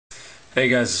Hey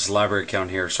guys, this is Library Account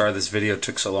here. Sorry this video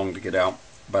took so long to get out,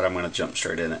 but I'm going to jump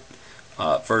straight in it.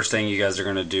 First thing you guys are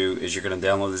going to do is you're going to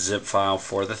download the zip file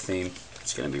for the theme.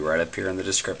 It's going to be right up here in the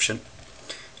description.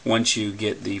 Once you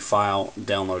get the file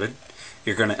downloaded,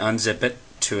 you're going to unzip it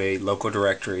to a local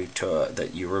directory that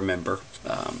you remember.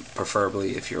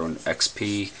 Preferably if you're on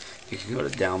XP, you can go to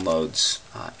downloads.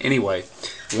 Anyway,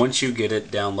 once you get it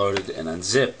downloaded and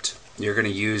unzipped, you're going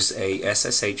to use a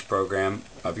SSH program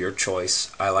of your choice.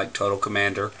 I like Total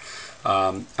Commander.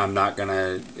 I'm not going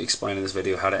to explain in this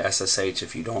video how to SSH.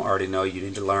 If you don't already know, you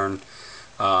need to learn.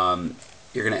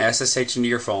 You're going to SSH into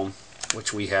your phone,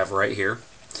 which we have right here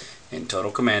in Total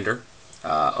Commander.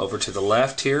 Over to the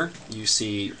left here, you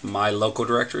see my local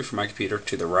directory for my computer.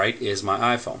 To the right is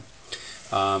my iPhone.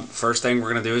 First thing we're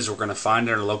going to do is we're going to find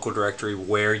our local directory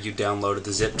where you downloaded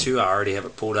the zip to. I already have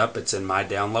it pulled up. It's in my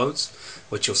downloads,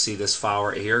 which you'll see this file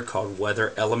right here called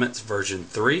Weather Elements version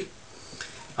 3.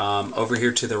 Over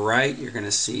here to the right, you're going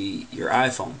to see your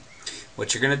iPhone.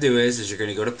 What you're going to do is you're going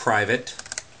to go to Private.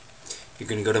 You're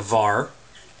going to go to var.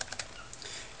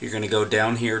 You're going to go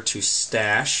down here to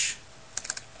Stash.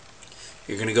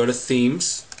 You're going to go to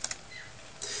Themes.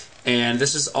 And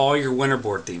this is all your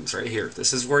winterboard themes right here.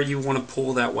 This is where you want to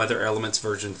pull that Weather Elements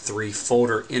version 3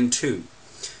 folder into.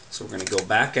 So we're going to go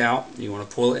back out. You want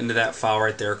to pull it into that file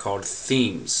right there called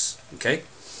Themes. Okay?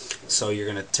 So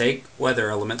you're going to take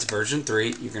Weather Elements version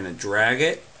 3, you're going to drag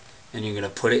it, and you're going to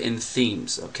put it in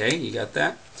Themes. Okay? You got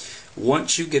that?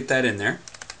 Once you get that in there,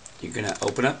 you're going to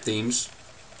open up Themes.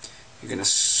 You're going to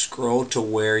scroll to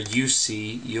where you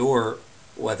see your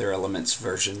Weather Elements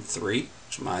version 3,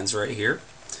 which mine's right here.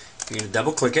 You're going to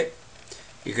double click it.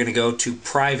 You're going to go to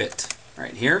Private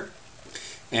right here.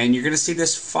 And you're going to see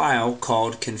this file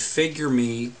called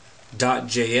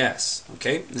Configureme.js.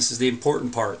 Okay? This is the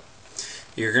important part.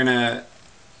 You're going to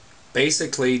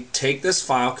basically take this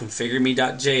file,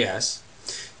 Configureme.js.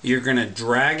 You're going to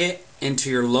drag it into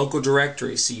your local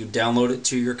directory so you download it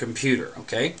to your computer.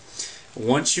 Okay?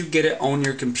 Once you get it on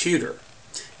your computer,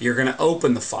 you're going to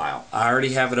open the file. I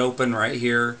already have it open right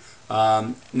here.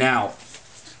 Now,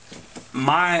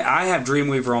 I have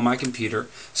Dreamweaver on my computer,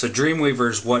 so Dreamweaver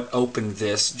is what opened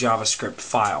this JavaScript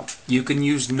file. You can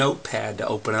use Notepad to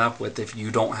open it up with if you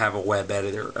don't have a web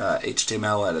editor,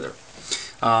 HTML editor.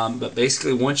 But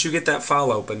basically, once you get that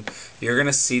file open, you're going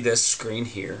to see this screen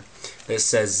here that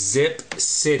says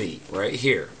Zipcity right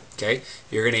here. Okay,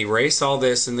 you're going to erase all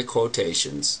this in the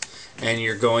quotations, and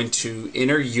you're going to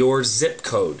enter your zip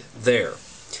code there.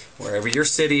 Wherever your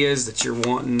city is that you're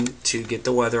wanting to get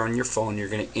the weather on your phone, you're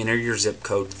going to enter your zip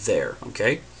code there.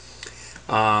 Okay.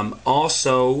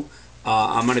 Also,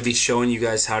 I'm going to be showing you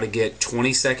guys how to get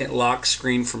 20-second lock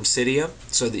screen from Cydia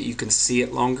so that you can see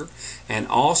it longer, and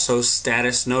also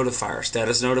status notifier.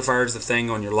 Status notifier is the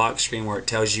thing on your lock screen where it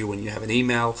tells you when you have an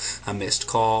email, a missed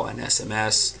call, an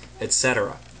SMS,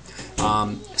 etc.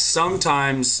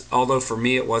 Sometimes, although for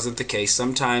me it wasn't the case,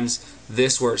 sometimes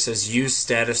this where it says use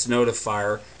status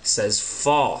notifier says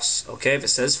false. Okay, if it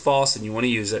says false and you want to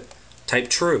use it, type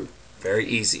true. Very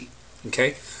easy.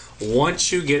 Okay,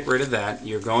 once you get rid of that,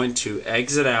 you're going to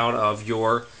exit out of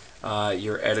your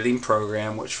editing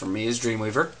program, which for me is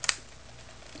Dreamweaver.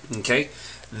 Okay,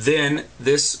 then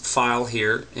this file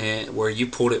here where you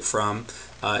pulled it from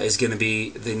is going to be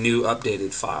the new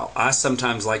updated file. I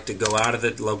sometimes like to go out of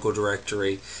the local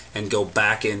directory and go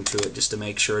back into it just to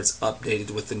make sure it's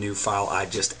updated with the new file I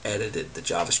just edited, the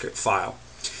JavaScript file.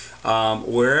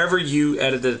 Wherever you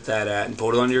edited that at and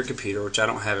pulled it onto your computer, which I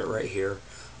don't have it right here,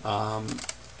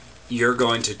 you're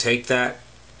going to take that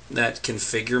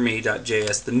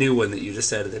configureme.js, the new one that you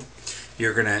just edited.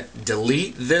 You're going to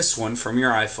delete this one from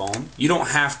your iPhone. You don't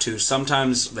have to.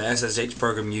 Sometimes the SSH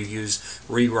program you use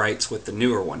rewrites with the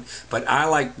newer one. But I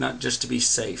like not just to be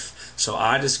safe. So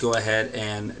I just go ahead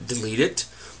and delete it.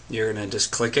 You're going to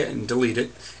just click it and delete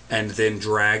it, and then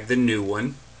drag the new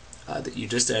one that you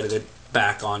just edited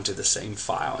back onto the same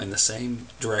file in the same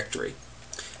directory.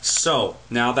 So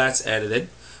now that's edited.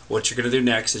 What you're going to do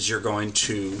next is you're going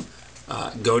to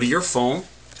go to your phone,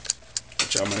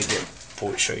 which I'm going to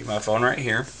show you my phone right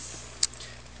here,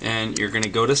 and you're going to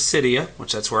go to Cydia,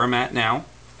 which that's where I'm at now.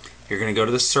 You're going to go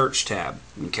to the search tab.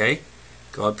 Okay,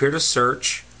 go up here to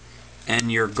search,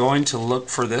 and you're going to look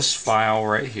for this file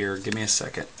right here. Give me a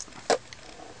second.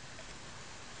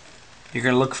 You're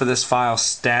going to look for this file,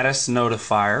 status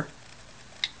notifier,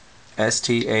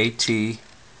 STATUS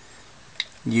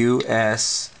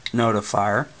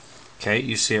notifier. Okay,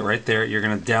 you see it right there. You're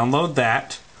going to download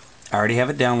that. I already have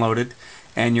it downloaded.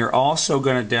 And you're also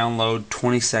going to download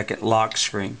 20-second lock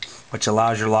screen, which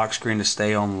allows your lock screen to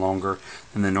stay on longer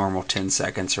than the normal 10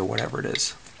 seconds or whatever it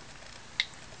is.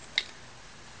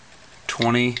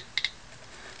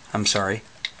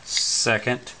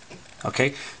 second.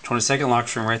 Okay, 20-second lock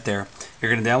screen right there.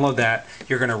 You're going to download that.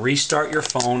 You're going to restart your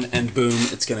phone, and boom,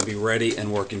 it's going to be ready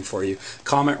and working for you.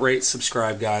 Comment, rate,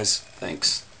 subscribe, guys.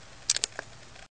 Thanks.